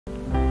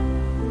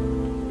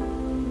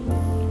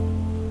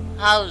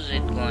How's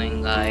it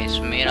going guys?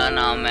 मेरा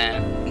नाम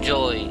है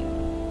जोई।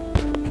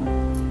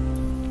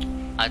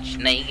 आज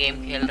नई गेम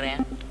खेल रहे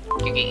हैं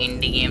क्योंकि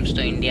इंडी गेम्स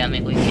तो इंडिया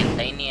में कोई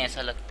खेलता ही नहीं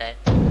ऐसा लगता है।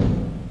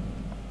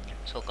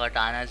 सो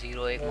कटाना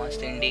 0 एक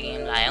मस्त इंडी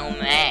गेम लाया हूँ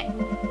मैं।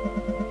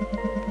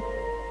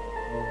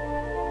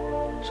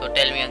 So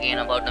tell me again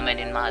about the man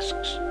in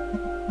masks.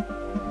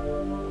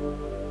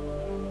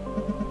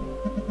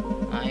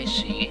 I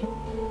see.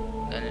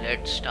 Then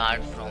let's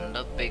start from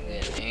the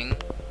beginning.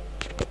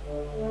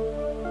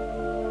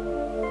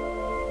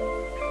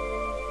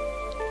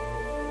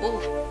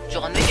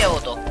 John Wick क्या हो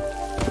तो?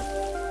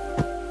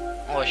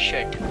 Oh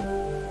shit.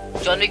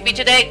 जॉन विक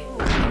पीछे देख।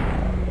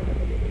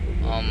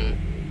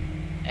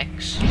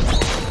 X.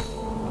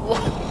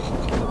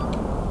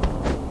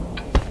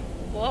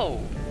 Wow.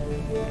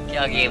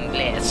 क्या गेम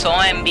प्ले है? 100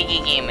 MB की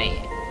गेम है ये।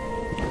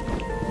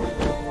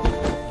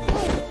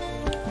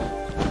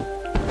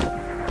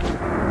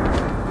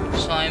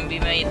 MB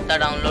में इतना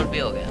डाउनलोड भी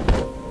हो गया।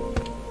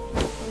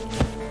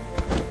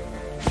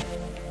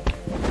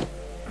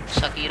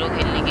 सकीरो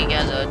खेलने की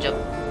क्या जरूरत जब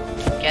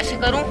कैसे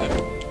करूं?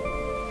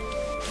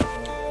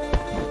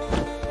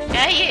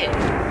 क्या है ये?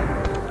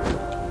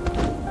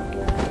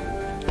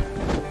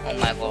 ओह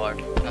माय गॉड,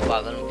 मैं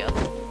पागल हूं क्या?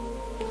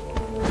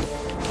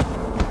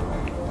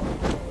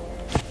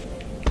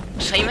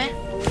 सही में?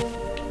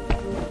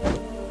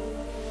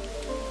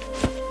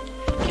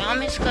 क्या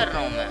मिस कर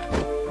रहा हूं मैं?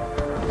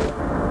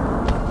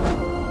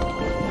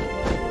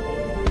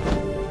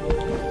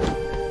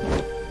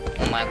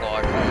 Oh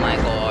my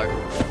god.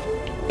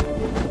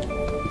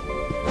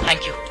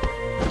 Thank you.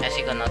 ऐसे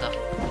ही करना था।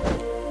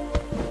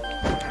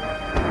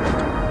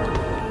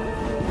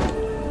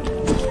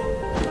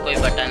 कोई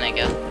बटन है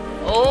क्या?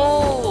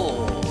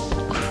 ओह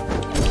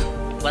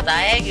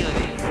बताया क्यों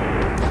नहीं?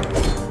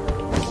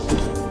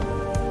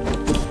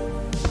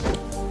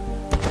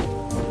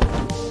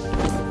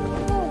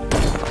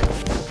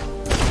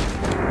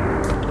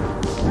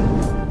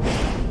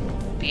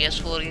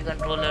 PS4 की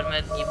कंट्रोलर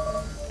में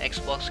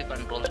Xbox के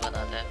कंट्रोल्स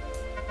बताता है।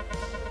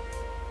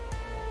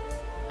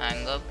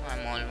 Hang up,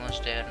 I'm almost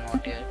there,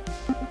 not yet.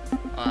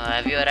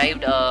 Have you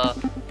arrived?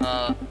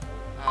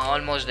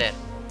 Almost there.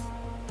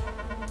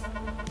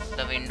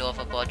 The window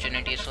of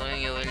opportunity, so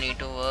you will need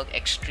to work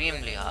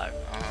extremely hard.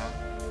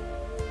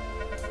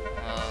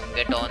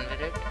 Get on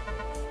with it.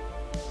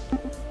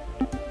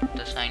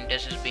 The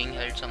scientist is being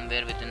held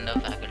somewhere within the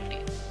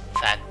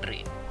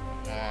factory.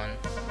 On.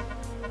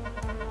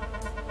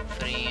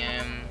 Free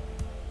him.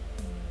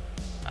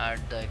 At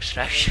the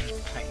extraction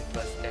point.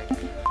 Busted.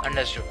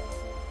 Understood.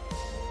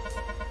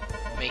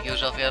 Make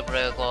use of your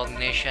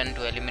precognition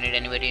to eliminate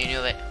anybody in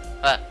your way.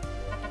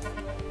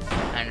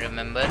 And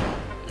remember,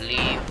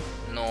 leave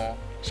no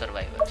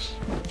survivors.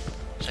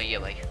 So yeah,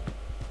 bhai.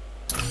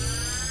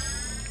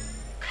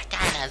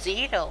 Katana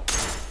 0.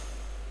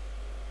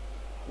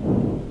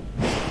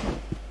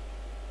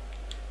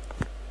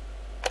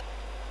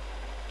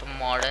 तो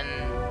modern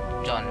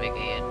John Wick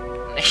है ये.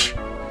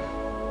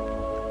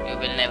 You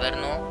will never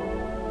know.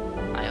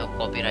 I hope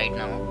copyright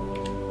now.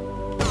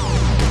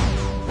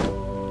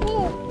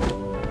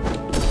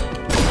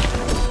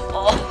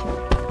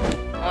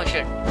 Oh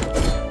shit.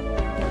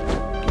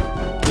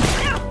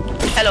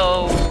 Hello.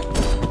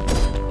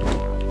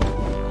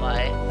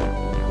 Why?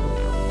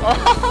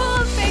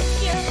 Oh, thank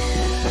you.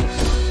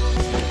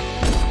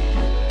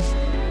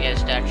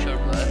 Yes, that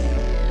should work.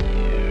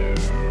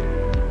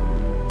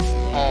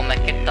 Oh, मैं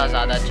कितना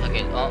ज़्यादा अच्छा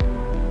खेल।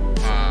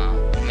 हाँ,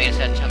 मेरे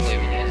से अच्छा कोई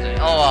भी नहीं है।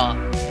 Oh,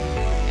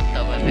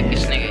 इतना परफेक्ट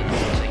किसने खेला?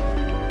 सही।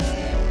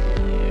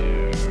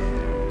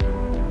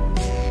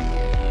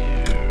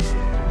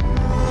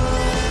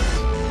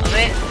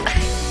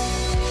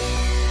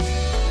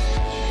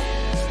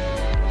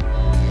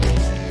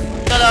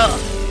 चलो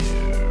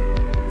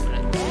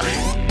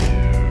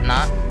ना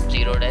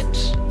 0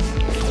 deaths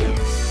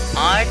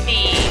RT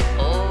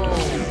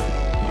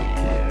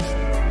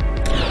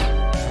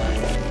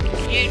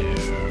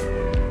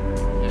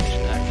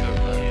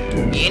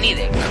ये नहीं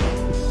देखना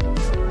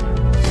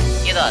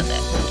ये तो आता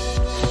है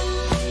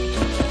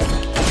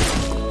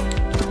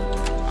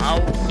आओ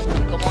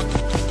कम ऑन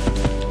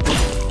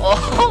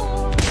ओह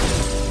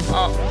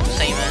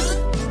सही में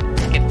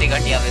कितनी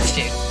घटिया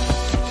मिस्टेक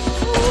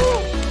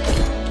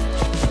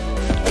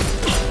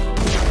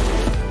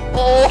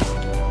Oh!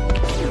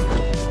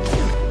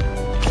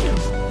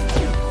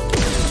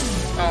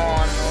 Oh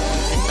no,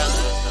 इतना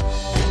गलत था।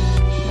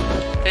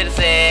 फिर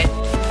से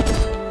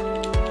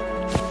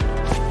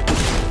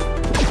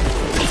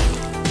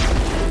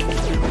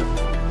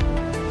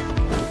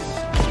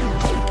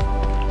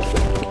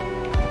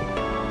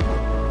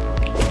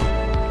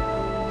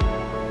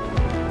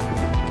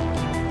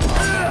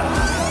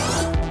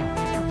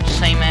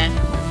सही में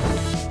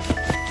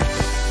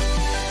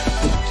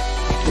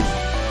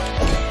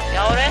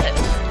क्या हो रहा है?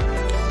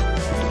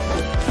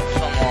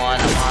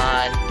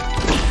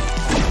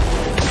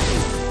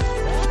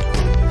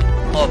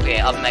 ओके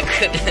अब मैं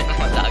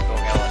मजाक हो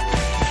गया।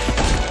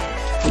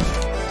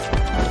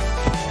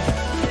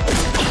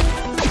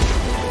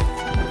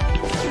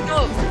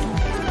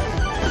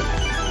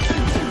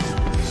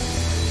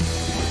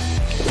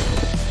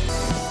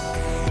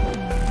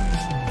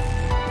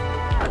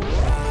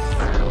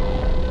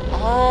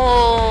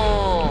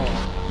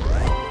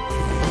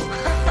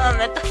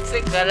 मैं तब से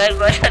कलर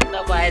बटन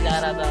दबाए जा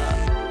रहा था।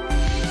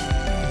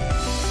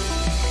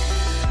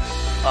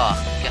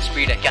 क्या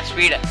स्पीड है, क्या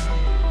स्पीड है।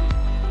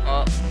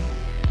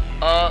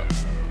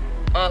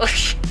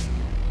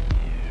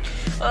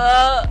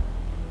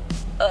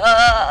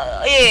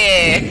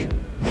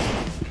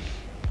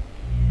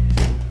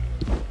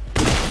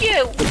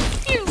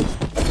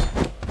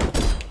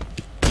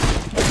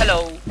 हेलो।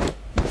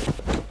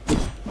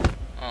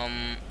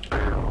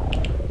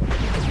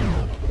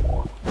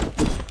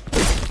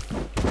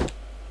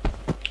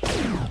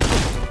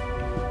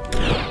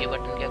 ये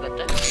बटन क्या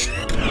करता है?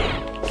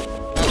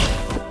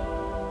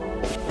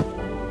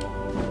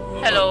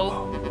 Hello.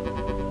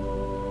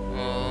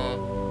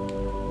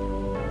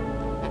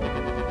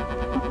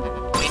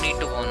 We need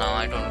to go now.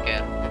 I don't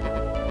care.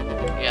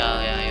 Yeah,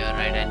 you're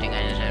right. I think I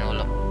understand.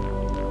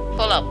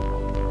 Hold up.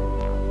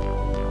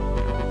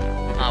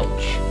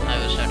 Ouch. I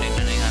was starting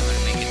to think I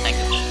will make it. Thank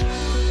you.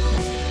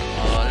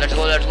 Let's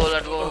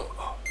go.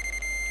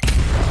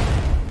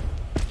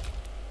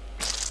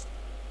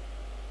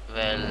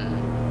 Well.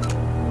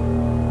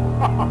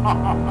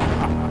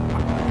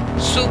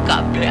 Suka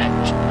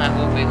bitch. I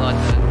hope we got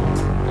the.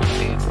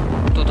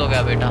 तू तो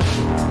क्या बेटा?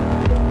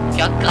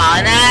 क्या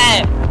खाना है?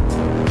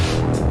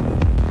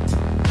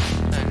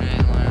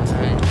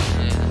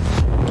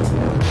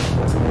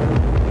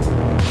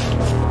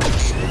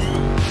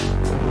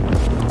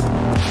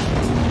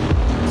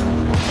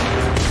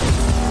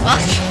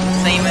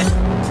 सही में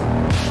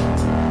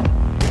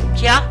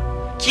क्या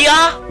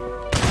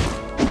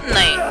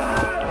नहीं।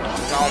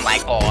 Oh my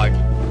God,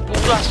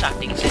 पूरा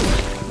स्टार्टिंग से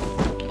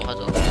बहुत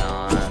हो गया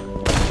यार।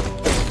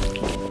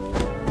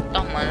 तो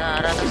मजा आ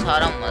रहा था,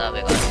 सारा मजा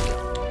बेकार हो गया।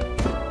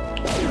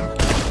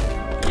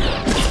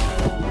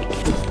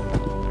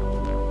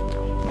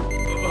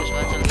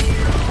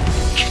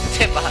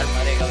 कितने बार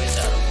मरेगा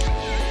बेचारा।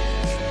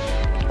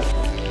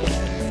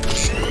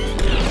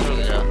 रुक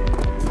जा,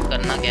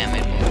 करना क्या है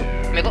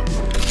मेरे को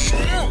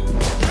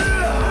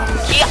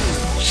क्या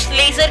उस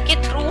लेजर के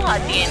थ्रू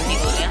आती है इतनी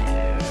गोलियां।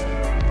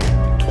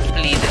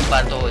 प्लीज इस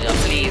बार तो हो जा,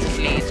 प्लीज।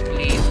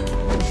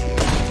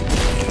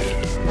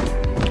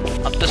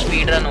 अब तो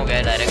स्पीड रन हो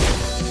गया डायरेक्ट।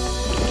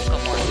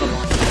 कम ऑन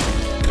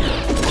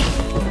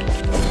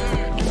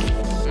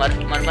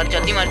मर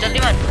जल्दी मर।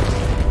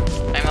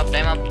 Time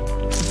up.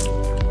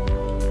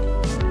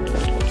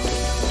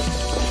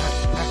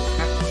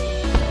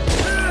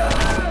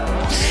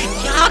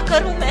 क्या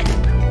करूं मैं?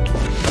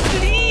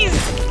 प्लीज।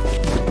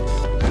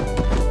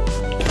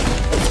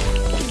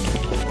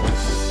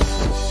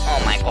 Oh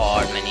my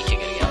God, मैं नीचे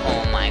गिर गया।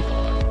 Oh my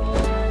God।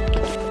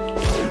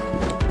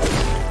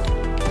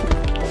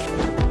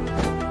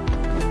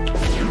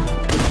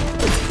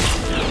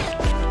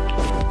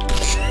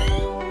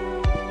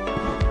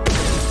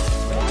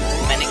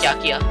 मैंने क्या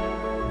किया?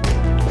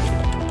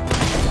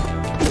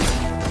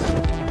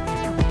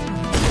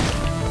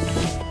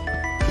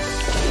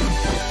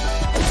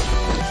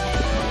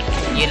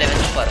 ये लेवल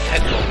तो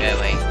परफेक्ट हो गया है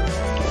भाई।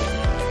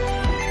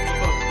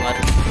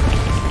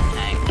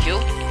 थैंक यू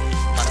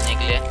मरने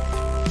के लिए।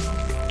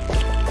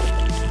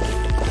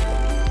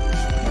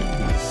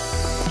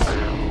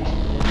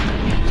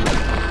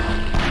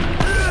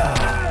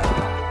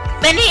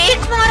 मैंने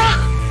एक मारा।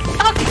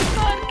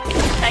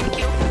 Thank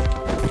you.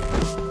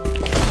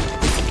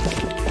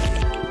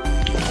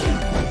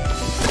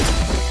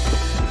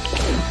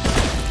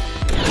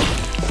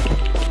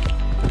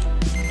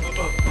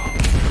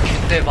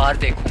 कितने बार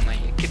देखूं मैं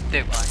ये,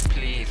 कितने बार?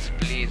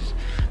 प्लीज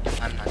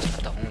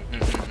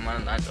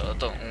मरना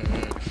चाहता हूँ।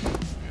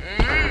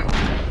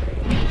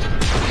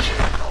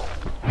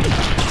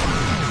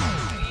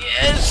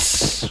 Yes,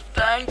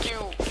 thank you.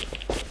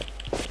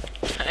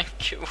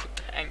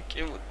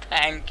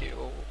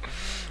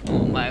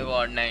 Oh my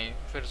God, नहीं,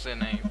 फिर से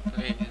नहीं,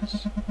 please.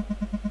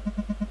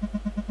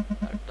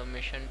 The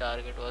mission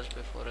target was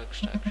before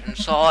extraction.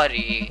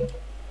 Sorry.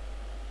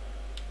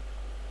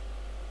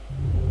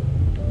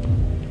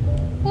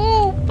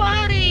 Ooh,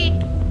 party.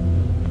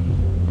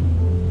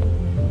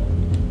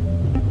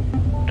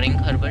 Drink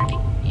herbal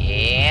tea.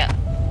 Yeah.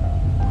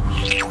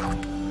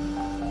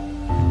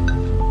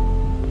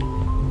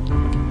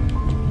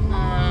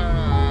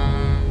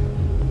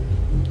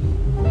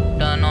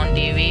 Turn on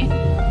TV.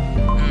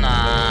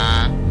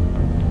 Nah.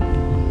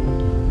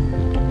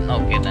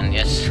 Okay then,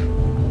 yes.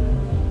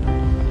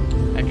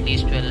 At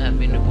least 12 have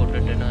been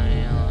reported in I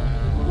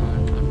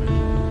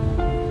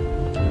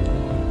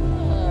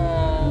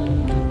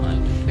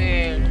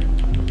failed.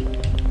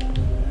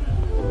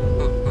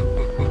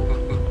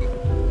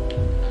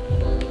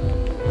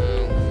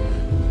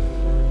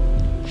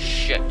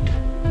 Shit.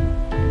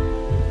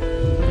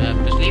 I have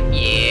to sleep.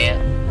 Yeah.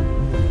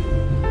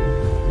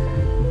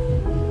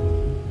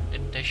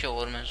 इतने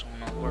शोर में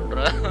सोना पड़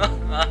रहा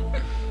है।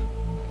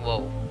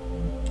 Wow.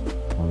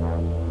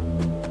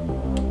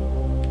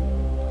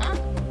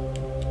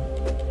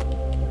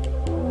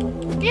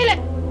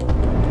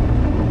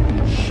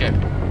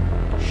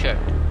 Shit.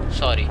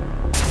 Sorry.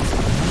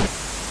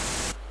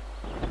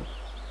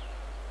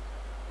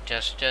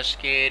 Just a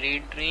scary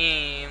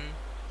dream.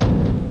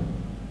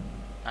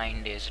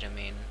 9 days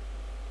remain.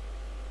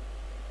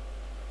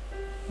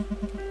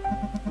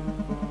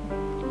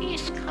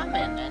 Please come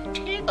in and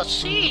take a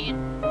seat.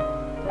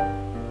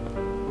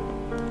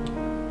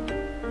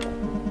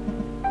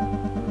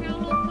 You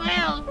look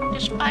well,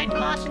 despite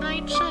last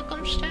night's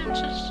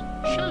circumstances.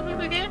 Shall we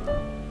begin?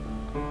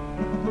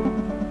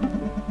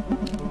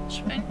 It's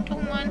been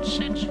 2 months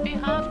since we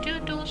halved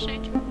your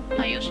dosage.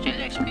 Are you still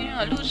experiencing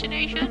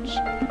hallucinations?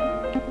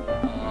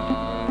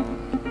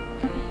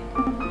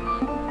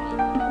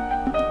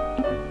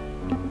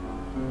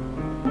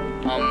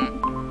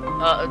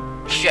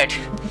 Shit.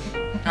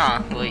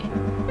 Wait.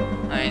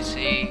 I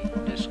see.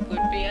 This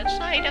could be a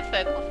side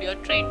effect of your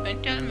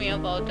treatment. Tell me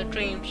about the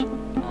dreams.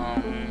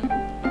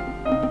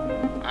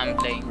 I'm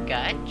playing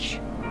catch.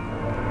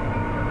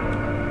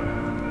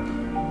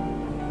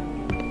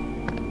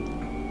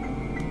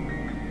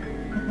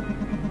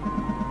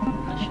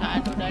 The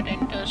shadow that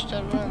enters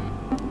the room.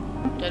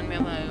 Tell me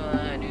about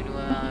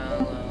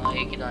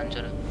एक ही तो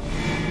answer है.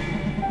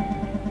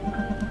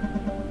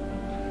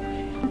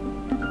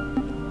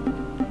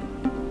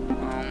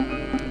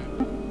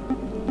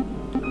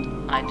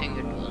 I think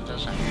it was the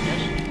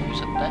scientist. हो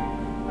सकता है.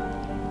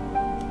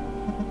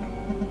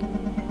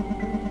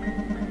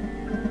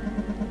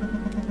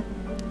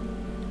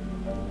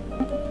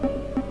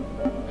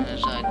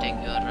 Yes, I think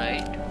you're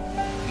right.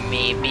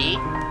 Maybe.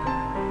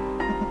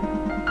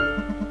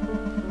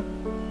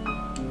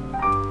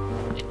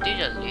 इतनी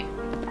जल्दी?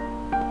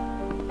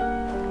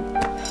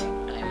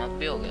 Time up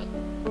भी हो गया.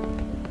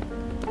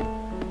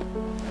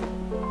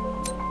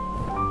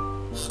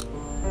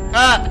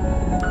 हाँ.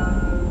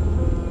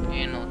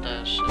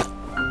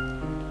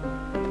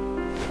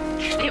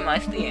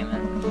 मस्ती है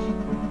man.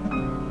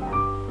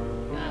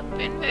 I've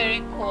been very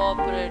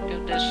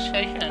cooperative this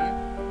session.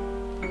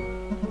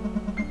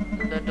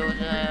 The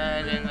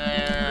dosage in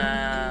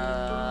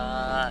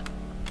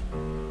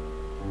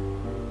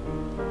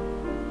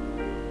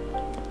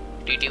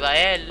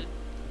TTYL.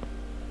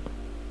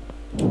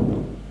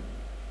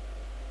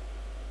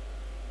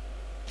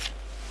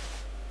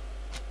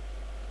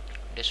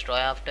 Destroy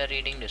after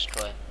reading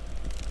destroy.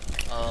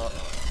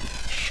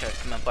 Shit,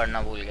 मैं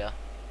पढ़ना भूल गया.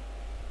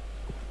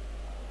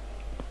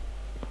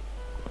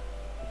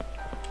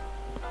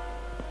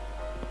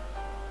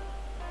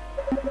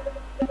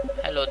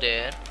 Hello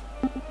there.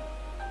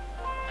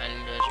 I'll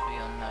just be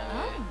on my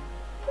way.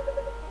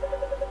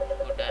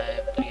 Could I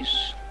please?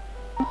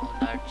 Oh,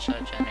 that's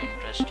such an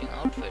interesting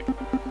outfit.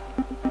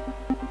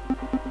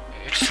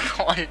 It's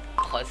called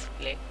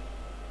cosplay.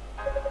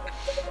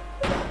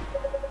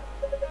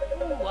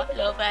 Ooh, I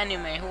love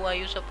anime. Who are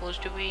you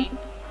supposed to be?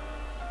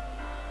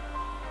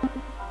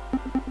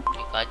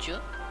 Pikachu?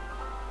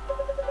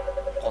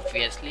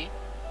 Obviously.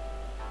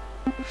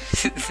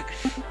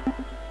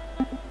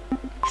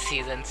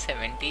 Season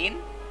 17.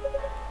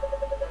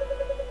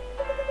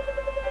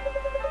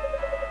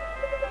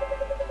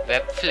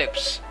 Web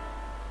flips.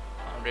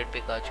 How did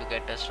Pikachu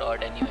get a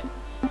sword anyway?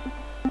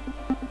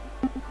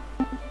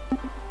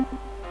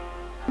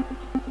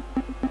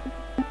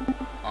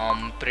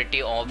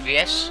 Pretty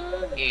obvious,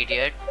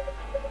 idiot.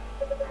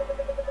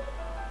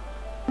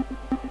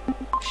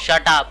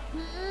 Shut up.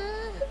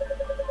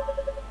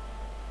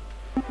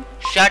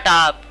 Shut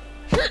up.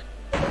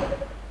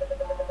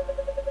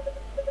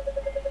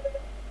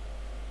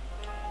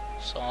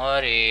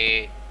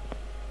 Sorry.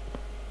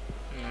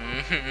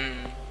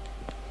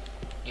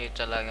 ये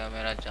चला गया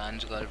मेरा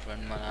chance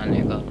girlfriend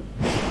मनाने का.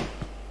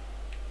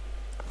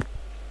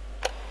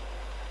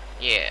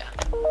 Yeah.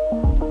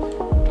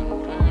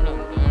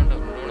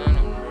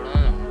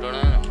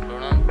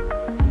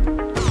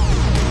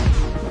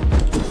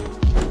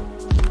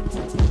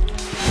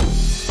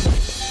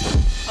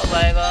 अब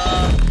आएगा.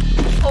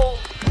 Oh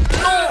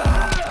no.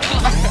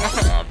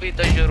 अभी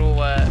तो शुरू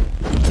हुआ है.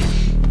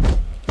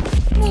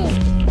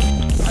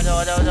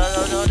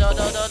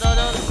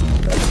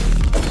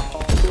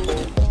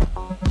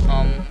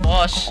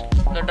 Boss,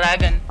 the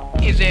dragon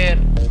is here.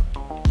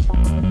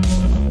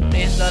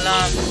 Raise the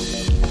alarm.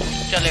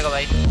 चलेगा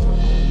भाई.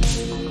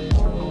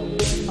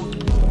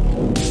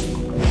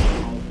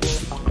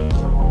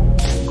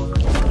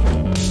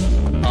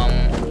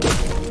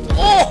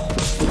 Oh,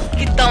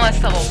 कितना मस्त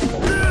था वो.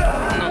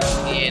 No,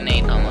 ये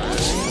नहीं था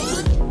मस्त.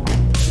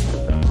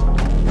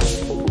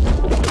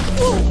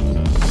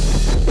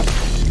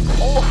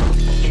 Oh,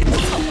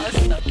 कितना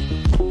मस्त था.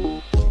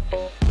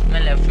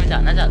 मैं लेफ्ट में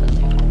जाना चाहता था.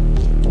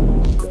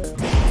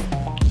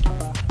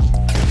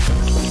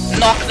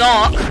 Knock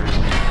knock.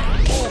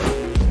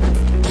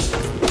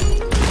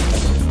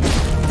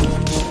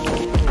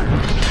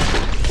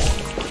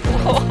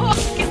 Oh,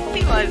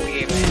 कितनी मस्त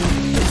गेम है.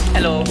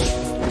 Hello.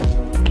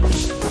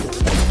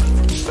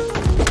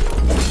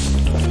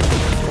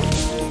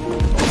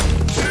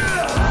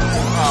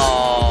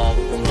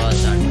 पूरा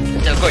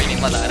चल कोई नहीं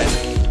मजा आ रहा है.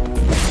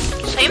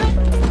 सही में?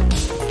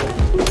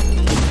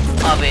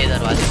 अबे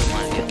दरवाजे को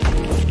मार दिया.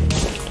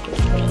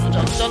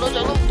 चलो चलो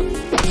चलो.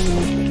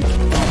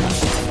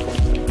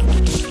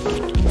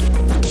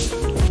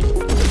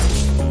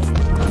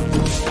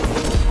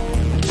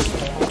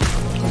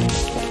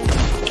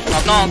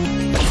 Knock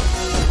knock.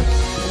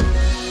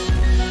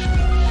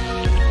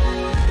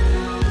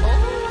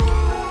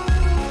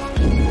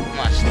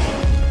 मस्त।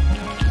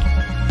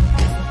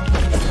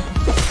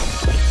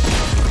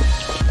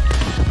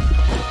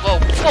 वो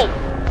वो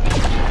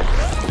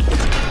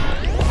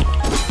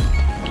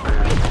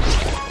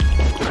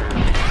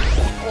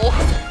ओह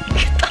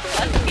कितना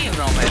फनी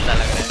ब्रो, में ऐसा लग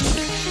रहा है।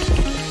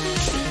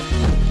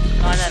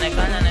 कहाँ जाना है,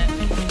 कहाँ जाना है?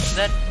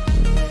 इधर।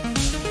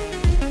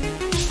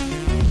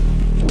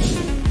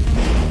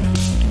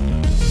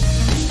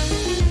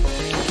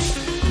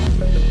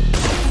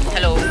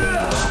 हेलो।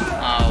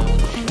 आओ।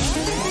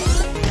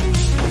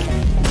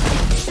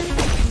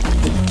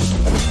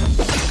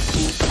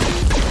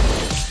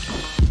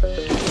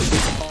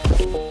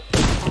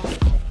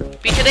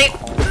 पीछे देख।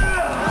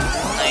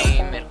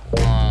 नहीं मेरे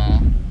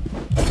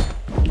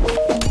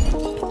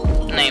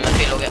नहीं, मैं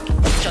फेल हो गया।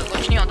 चल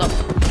कुछ नहीं होता।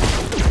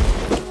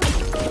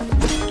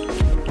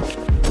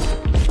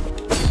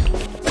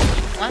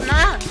 वरना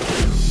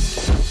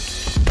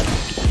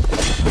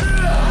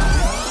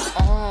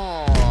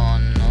ओह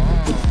नो।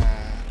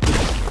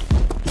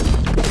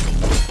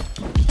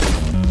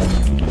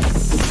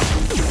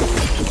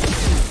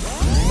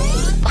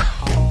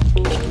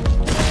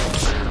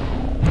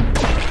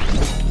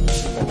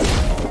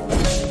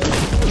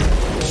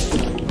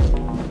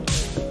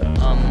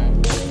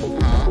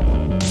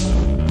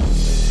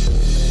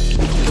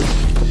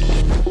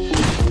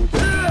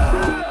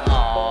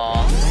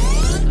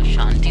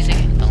 शांति से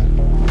खेलता हूँ,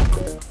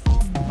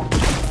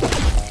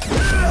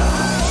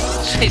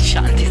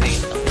 शांति से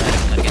खेलता हूँ।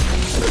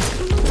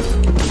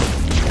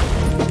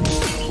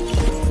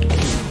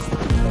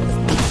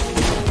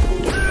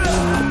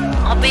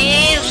 अबे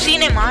उसी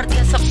ने मार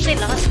दिया सबसे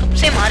लास्ट, कब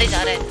से मारे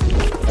जा रहे हैं।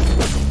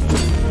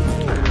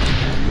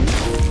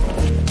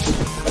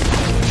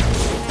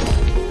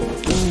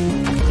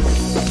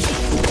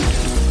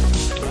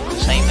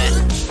 सही में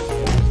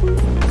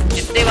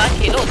जितने बार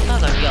खेलो उतना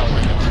घटिया होता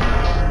है।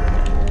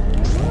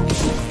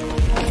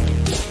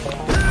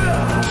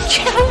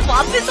 वो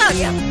वापस आ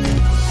गया।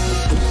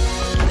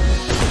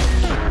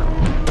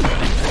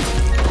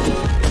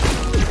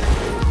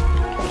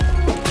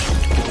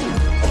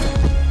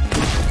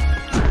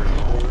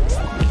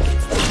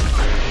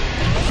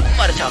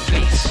 मर जा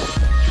प्लीज,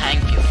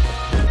 थैंक यू।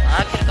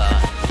 आखिरकार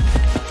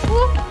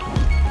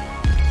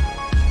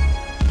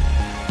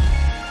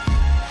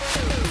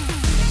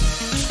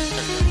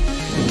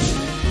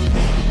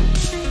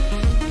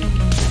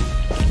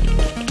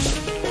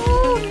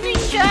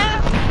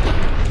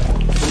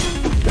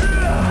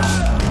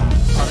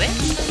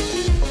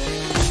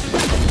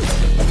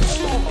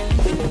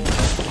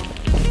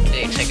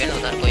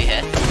उधर कोई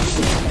है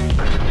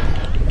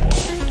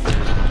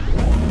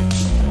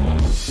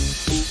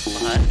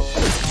बाहर।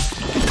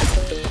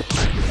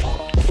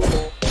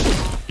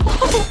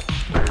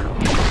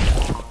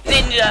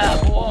 Ninja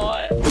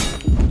boy.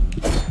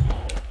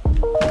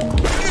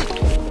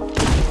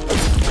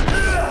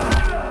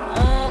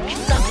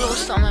 कितना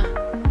क्लोज था मैं।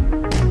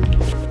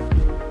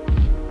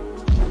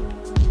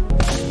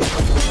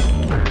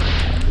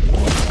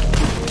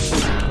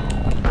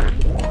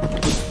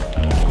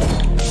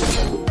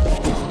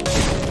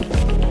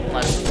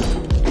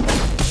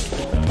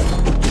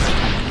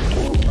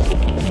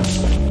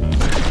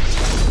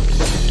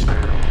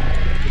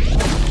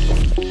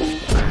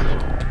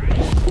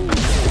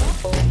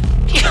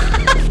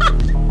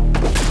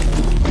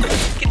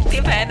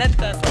 मेहनत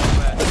कर रहा हूँ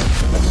मैं।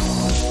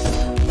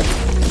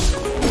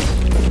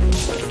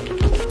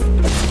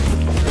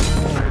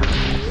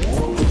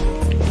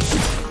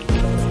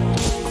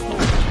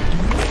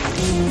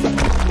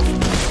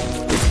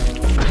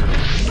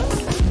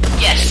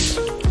 यस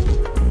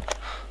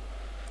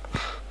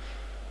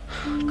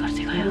कर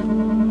दिखाया।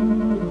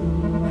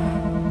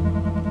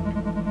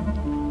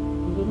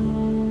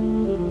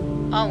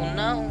 Oh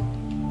no.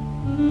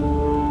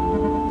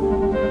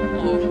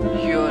 Oh,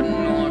 you're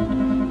not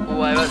who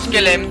I was.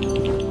 Kill him.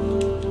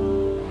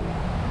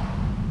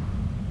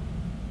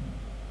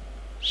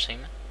 सही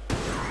में।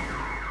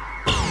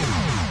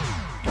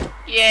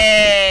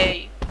 Yay.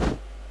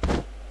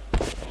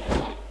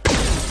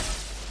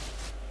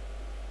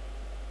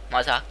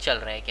 मजाक चल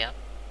रहा है क्या?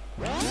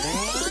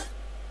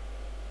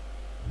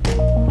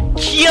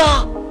 क्या?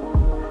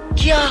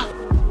 क्या?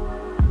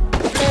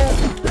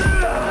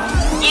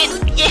 ये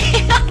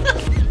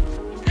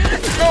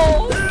no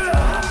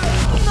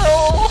no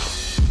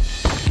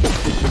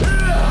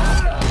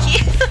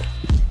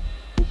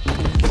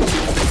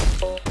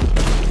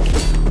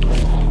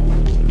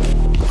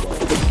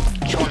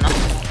छोड़ना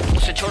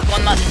उसे, छोड़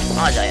कौन मत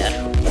आ जा यार,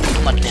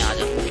 मरने आ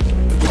जा।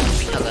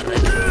 पीछा कर रहे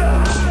थे।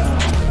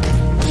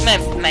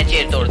 मैं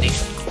चेयर तोड़ दी।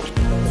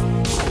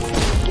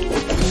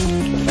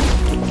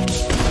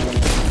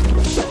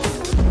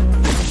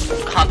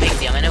 कहाँ फेंक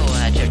दिया मैंने वो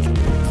हैचेट?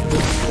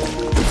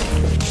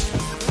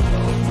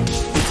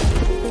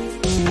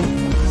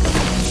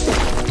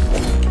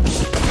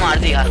 मार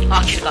दिया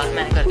आखिरकार,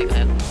 मैंने कर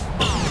दिखाया।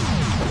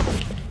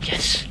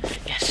 Yes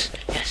yes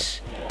yes.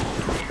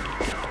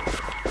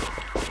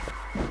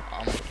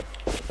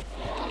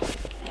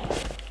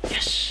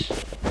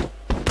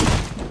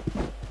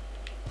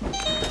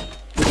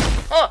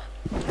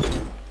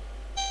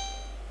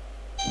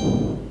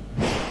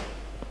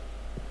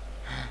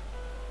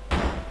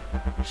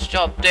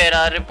 shop. There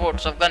are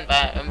reports of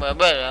gunfire.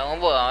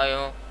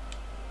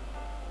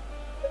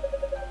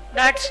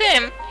 That's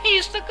him.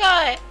 He's the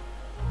guy.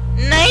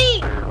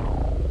 नहीं.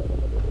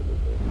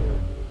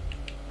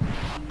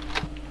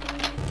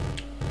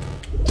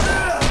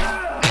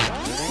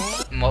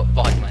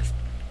 बहुत मस्त.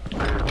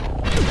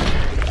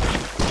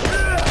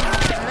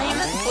 नहीं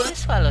मैं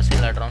पुलिस वालों से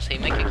लड़ रहा हूँ सही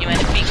में क्योंकि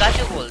मैंने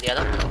पिकाचू बोल दिया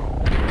था.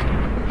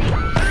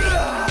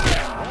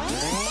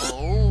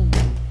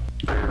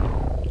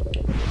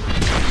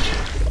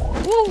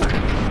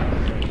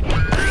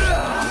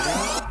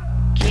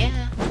 क्या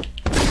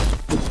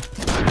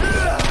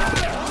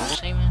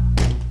सही में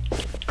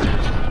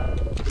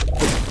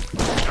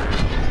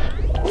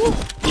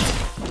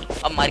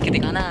अब मार के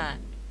दिखाना.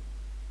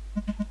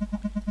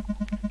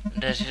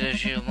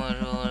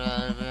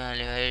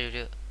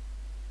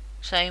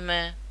 सही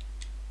में.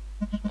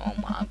 Oh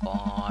my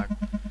God.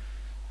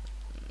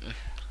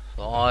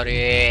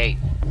 Sorry.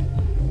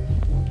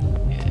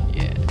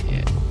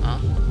 Yeah.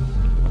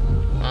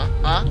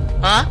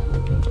 Huh?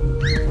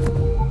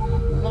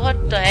 What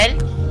the hell?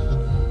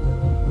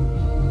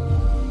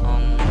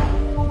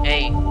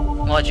 Hey,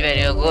 watch where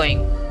you're going.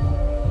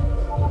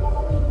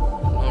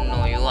 Don't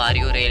know you. Are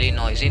you really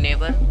noisy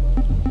neighbor?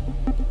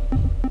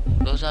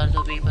 Those are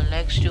the people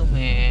next to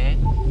me.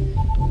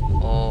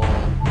 Oh,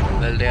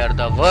 well, they are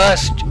the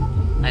worst.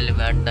 I live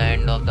at the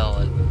end of the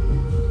hall.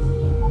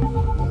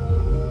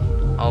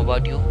 How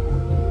about you?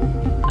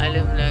 I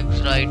live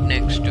right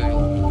next to you.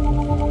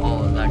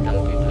 Oh, that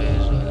dumpy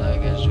place. Well, I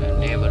guess we're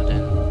neighbor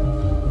then.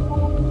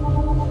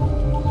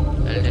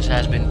 Well, this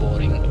has been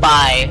boring.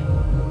 Bye.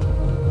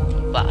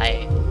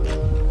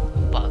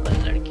 पागल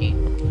लड़की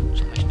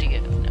समझती है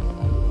अपने को.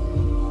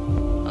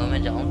 अगर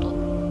मैं जाऊँ तो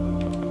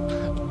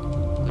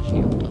कुछ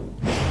नहीं होता.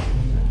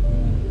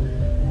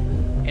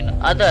 In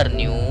other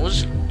news,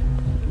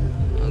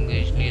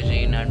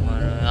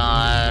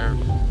 यार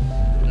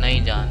नहीं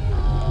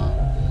जानना.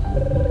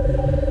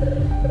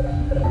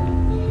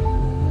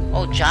 ओ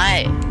चाय.